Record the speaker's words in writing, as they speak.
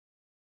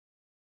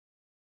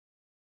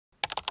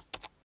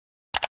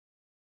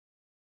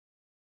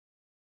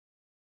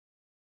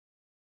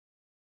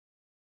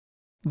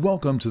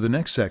Welcome to the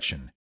next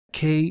section,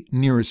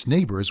 K-nearest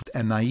neighbors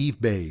and naive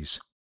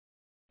Bayes.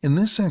 In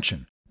this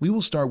section, we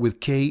will start with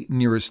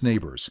K-nearest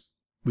neighbors.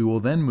 We will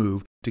then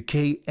move to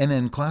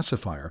KNN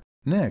classifier.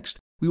 Next,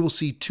 we will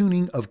see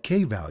tuning of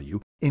K-value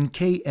in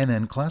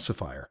KNN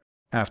classifier.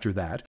 After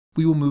that,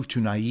 we will move to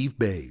naive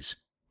Bayes.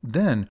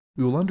 Then,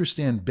 we will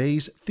understand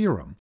Bayes'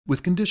 theorem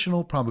with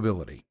conditional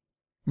probability.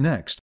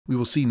 Next, we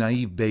will see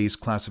naive Bayes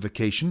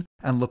classification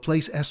and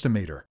Laplace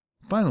estimator.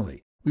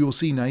 Finally, we will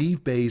see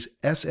naive Bayes'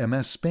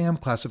 SMS spam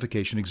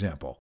classification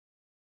example.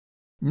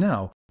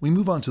 Now, we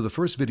move on to the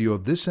first video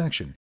of this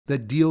section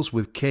that deals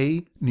with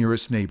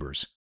K-nearest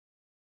neighbors.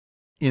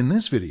 In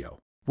this video,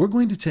 we're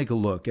going to take a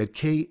look at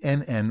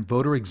KNN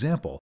voter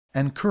example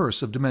and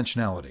curse of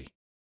dimensionality.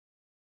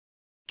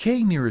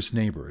 K-nearest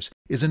neighbors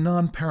is a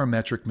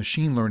non-parametric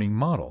machine learning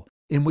model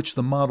in which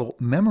the model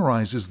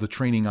memorizes the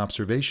training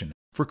observation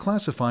for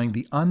classifying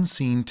the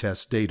unseen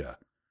test data.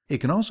 It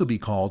can also be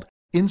called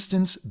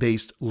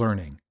instance-based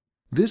learning.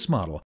 This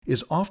model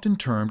is often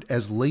termed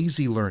as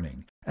lazy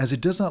learning, as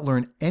it does not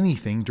learn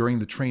anything during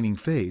the training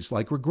phase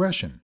like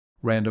regression,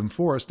 random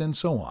forest, and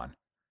so on.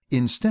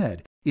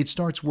 Instead, it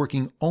starts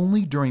working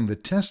only during the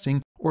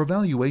testing or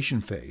evaluation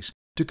phase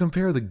to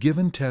compare the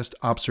given test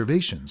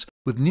observations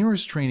with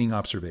nearest training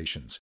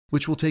observations,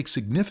 which will take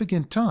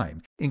significant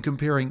time in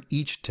comparing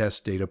each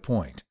test data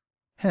point.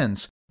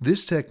 Hence,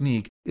 this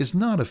technique is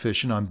not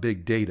efficient on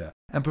big data,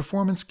 and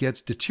performance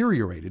gets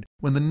deteriorated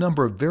when the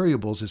number of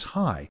variables is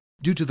high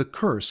due to the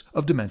curse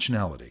of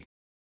dimensionality.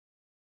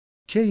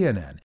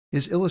 KNN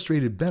is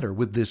illustrated better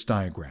with this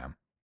diagram.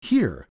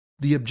 Here,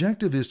 the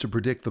objective is to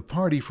predict the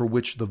party for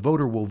which the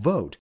voter will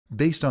vote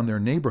based on their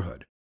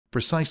neighborhood,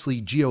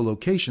 precisely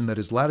geolocation, that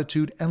is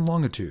latitude and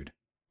longitude.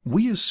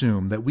 We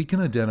assume that we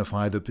can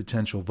identify the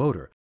potential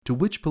voter to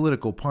which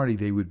political party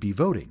they would be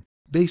voting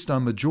based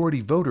on majority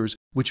voters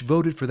which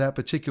voted for that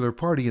particular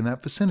party in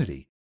that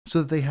vicinity, so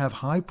that they have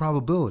high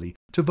probability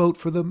to vote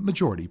for the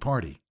majority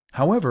party.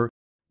 However,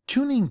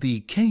 tuning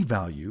the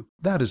K-value,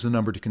 that is the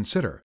number to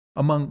consider,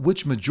 among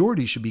which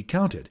majority should be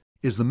counted,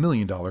 is the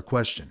million-dollar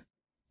question.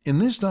 In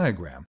this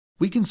diagram,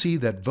 we can see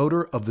that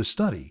voter of the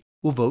study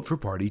will vote for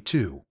party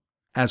 2.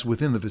 As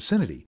within the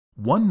vicinity,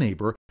 one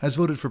neighbor has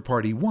voted for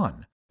party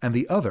 1 and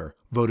the other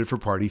voted for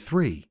party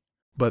 3.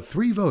 But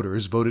 3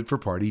 voters voted for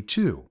party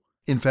 2.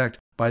 In fact,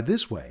 by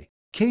this way,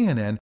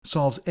 KNN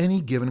solves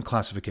any given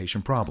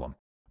classification problem.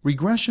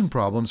 Regression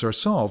problems are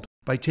solved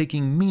by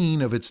taking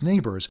mean of its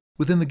neighbors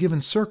within the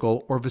given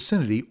circle or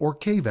vicinity or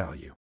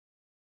K-value.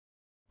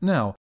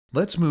 Now,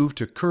 let's move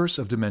to curse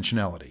of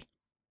dimensionality.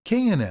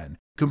 KNN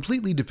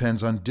completely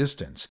depends on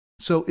distance,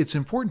 so it's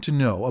important to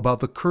know about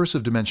the curse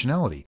of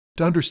dimensionality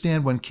to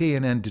understand when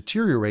KNN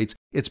deteriorates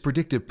its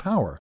predictive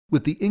power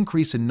with the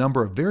increase in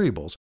number of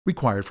variables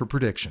required for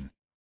prediction.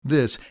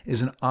 This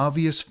is an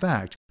obvious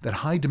fact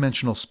that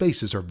high-dimensional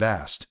spaces are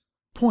vast.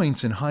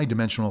 Points in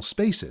high-dimensional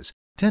spaces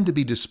tend to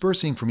be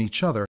dispersing from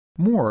each other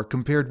more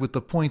compared with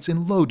the points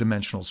in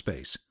low-dimensional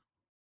space.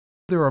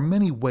 There are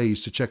many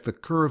ways to check the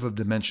curve of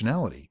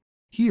dimensionality.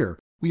 Here,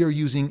 we are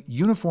using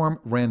uniform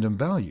random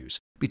values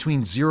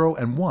between 0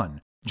 and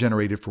 1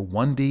 generated for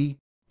 1D,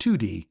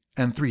 2D,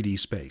 and 3D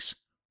space.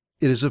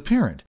 It is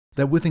apparent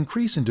that with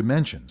increase in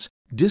dimensions,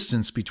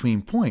 distance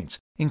between points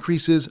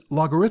increases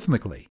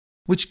logarithmically,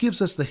 which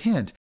gives us the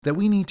hint that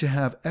we need to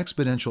have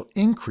exponential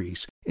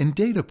increase in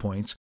data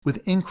points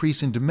with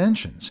increase in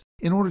dimensions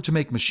in order to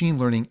make machine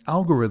learning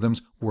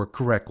algorithms work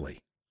correctly.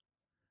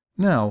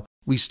 Now,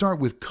 we start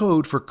with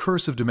code for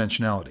curse of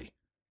dimensionality.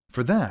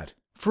 For that,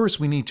 first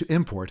we need to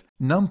import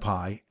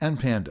NumPy and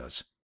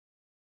Pandas.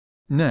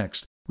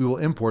 Next, we will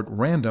import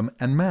random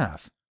and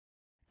math.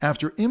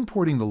 After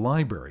importing the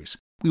libraries,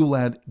 we will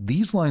add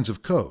these lines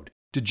of code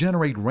to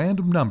generate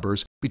random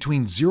numbers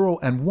between 0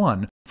 and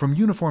 1 from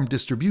uniform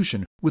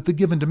distribution with the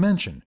given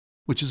dimension,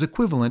 which is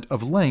equivalent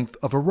of length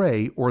of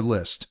array or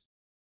list.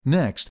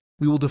 Next,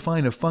 we will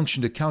define a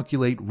function to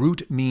calculate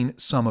root mean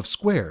sum of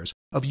squares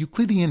of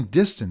Euclidean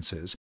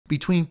distances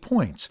between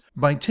points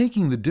by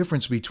taking the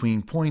difference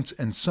between points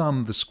and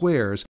sum the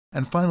squares,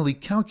 and finally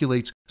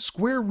calculates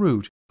square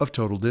root of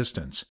total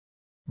distance.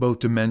 Both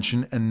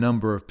dimension and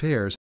number of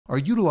pairs are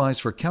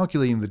utilized for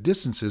calculating the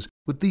distances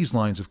with these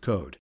lines of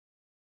code.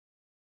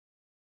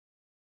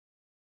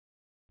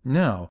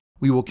 Now,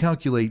 we will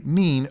calculate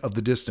mean of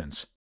the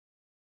distance.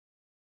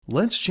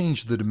 Let's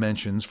change the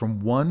dimensions from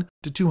 1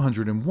 to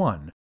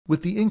 201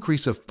 with the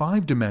increase of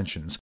 5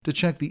 dimensions to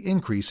check the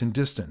increase in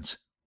distance.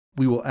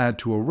 We will add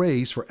to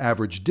arrays for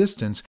average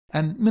distance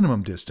and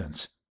minimum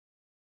distance.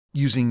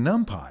 Using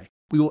NumPy,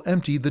 we will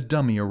empty the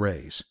dummy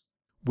arrays.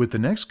 With the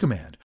next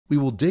command, we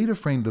will data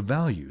frame the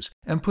values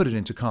and put it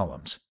into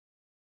columns.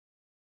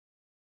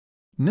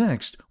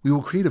 Next, we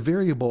will create a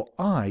variable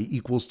I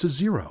equals to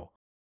 0.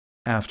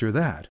 After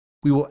that,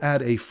 we will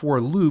add a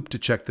for loop to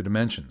check the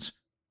dimensions.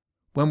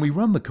 When we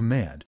run the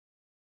command,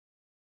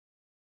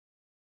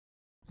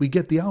 we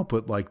get the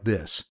output like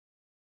this.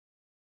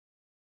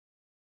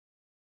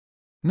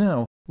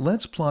 Now,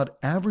 let's plot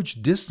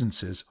average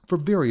distances for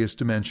various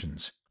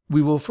dimensions.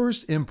 We will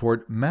first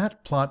import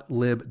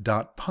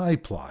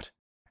matplotlib.pyplot.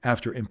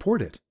 After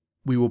import it,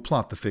 we will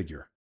plot the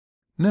figure.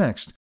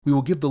 Next, we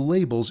will give the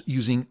labels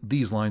using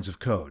these lines of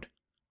code.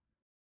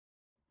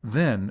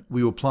 Then,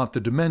 we will plot the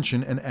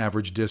dimension and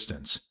average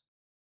distance.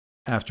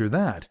 After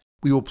that,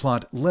 we will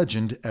plot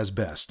legend as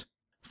best.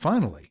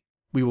 Finally,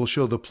 we will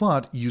show the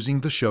plot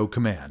using the show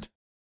command.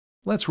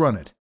 Let's run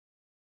it.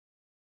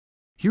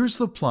 Here's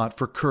the plot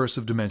for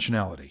cursive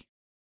dimensionality.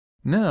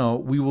 Now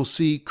we will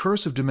see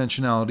cursive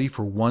dimensionality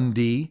for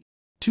 1D,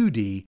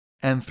 2D,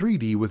 and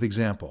 3D with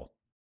example.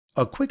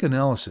 A quick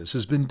analysis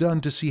has been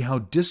done to see how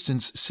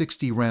distance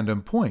 60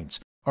 random points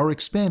are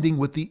expanding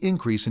with the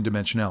increase in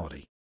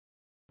dimensionality.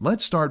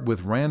 Let's start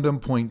with random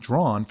point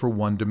drawn for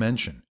one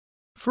dimension.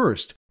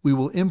 First, we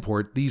will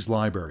import these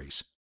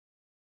libraries.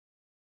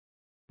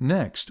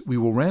 Next, we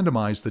will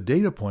randomize the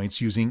data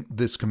points using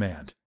this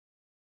command.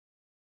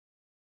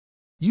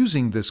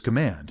 Using this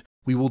command,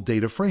 we will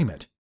data frame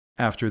it.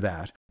 After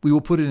that, we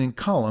will put it in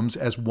columns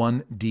as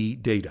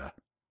 1D data.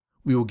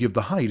 We will give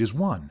the height as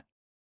 1.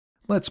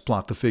 Let's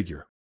plot the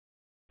figure.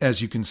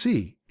 As you can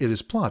see, it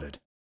is plotted.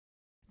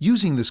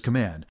 Using this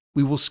command,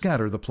 we will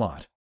scatter the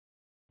plot.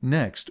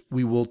 Next,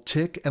 we will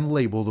tick and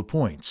label the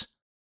points.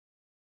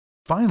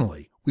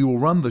 Finally, we will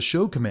run the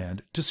show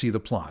command to see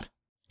the plot.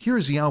 Here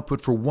is the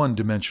output for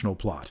one-dimensional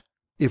plot.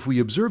 If we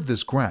observe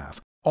this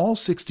graph, all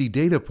 60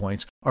 data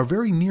points are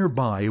very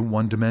nearby in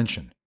one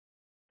dimension.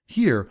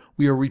 Here,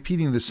 we are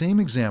repeating the same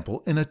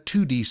example in a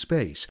 2D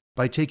space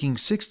by taking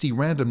 60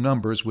 random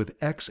numbers with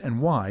x and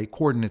y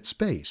coordinate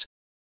space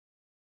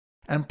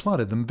and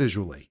plotted them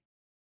visually.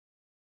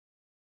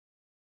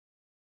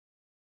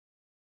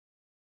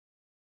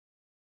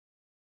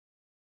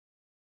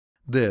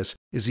 This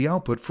is the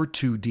output for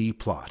 2D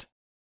plot.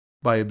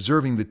 By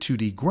observing the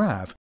 2D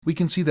graph, we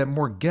can see that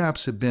more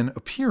gaps have been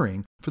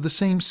appearing for the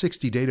same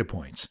 60 data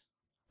points.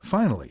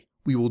 Finally,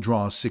 we will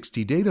draw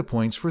 60 data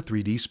points for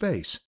 3D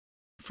space.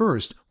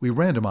 First, we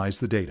randomize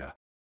the data.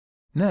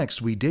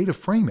 Next, we data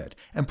frame it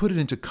and put it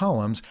into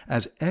columns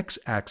as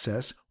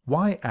x-axis,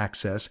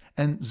 y-axis,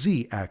 and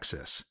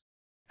z-axis.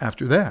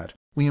 After that,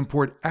 we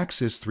import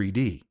Axis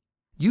 3D.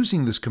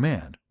 Using this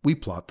command, we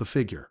plot the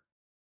figure.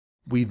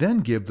 We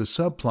then give the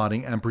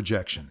subplotting and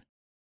projection.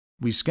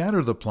 We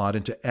scatter the plot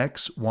into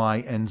x,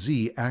 y, and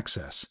z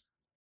axes.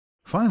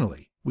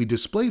 Finally, we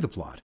display the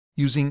plot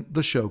using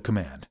the show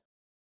command.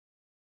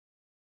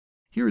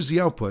 Here's the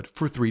output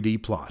for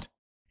 3D plot.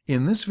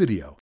 In this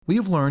video, we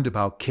have learned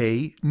about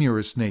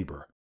KNearest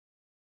Neighbor,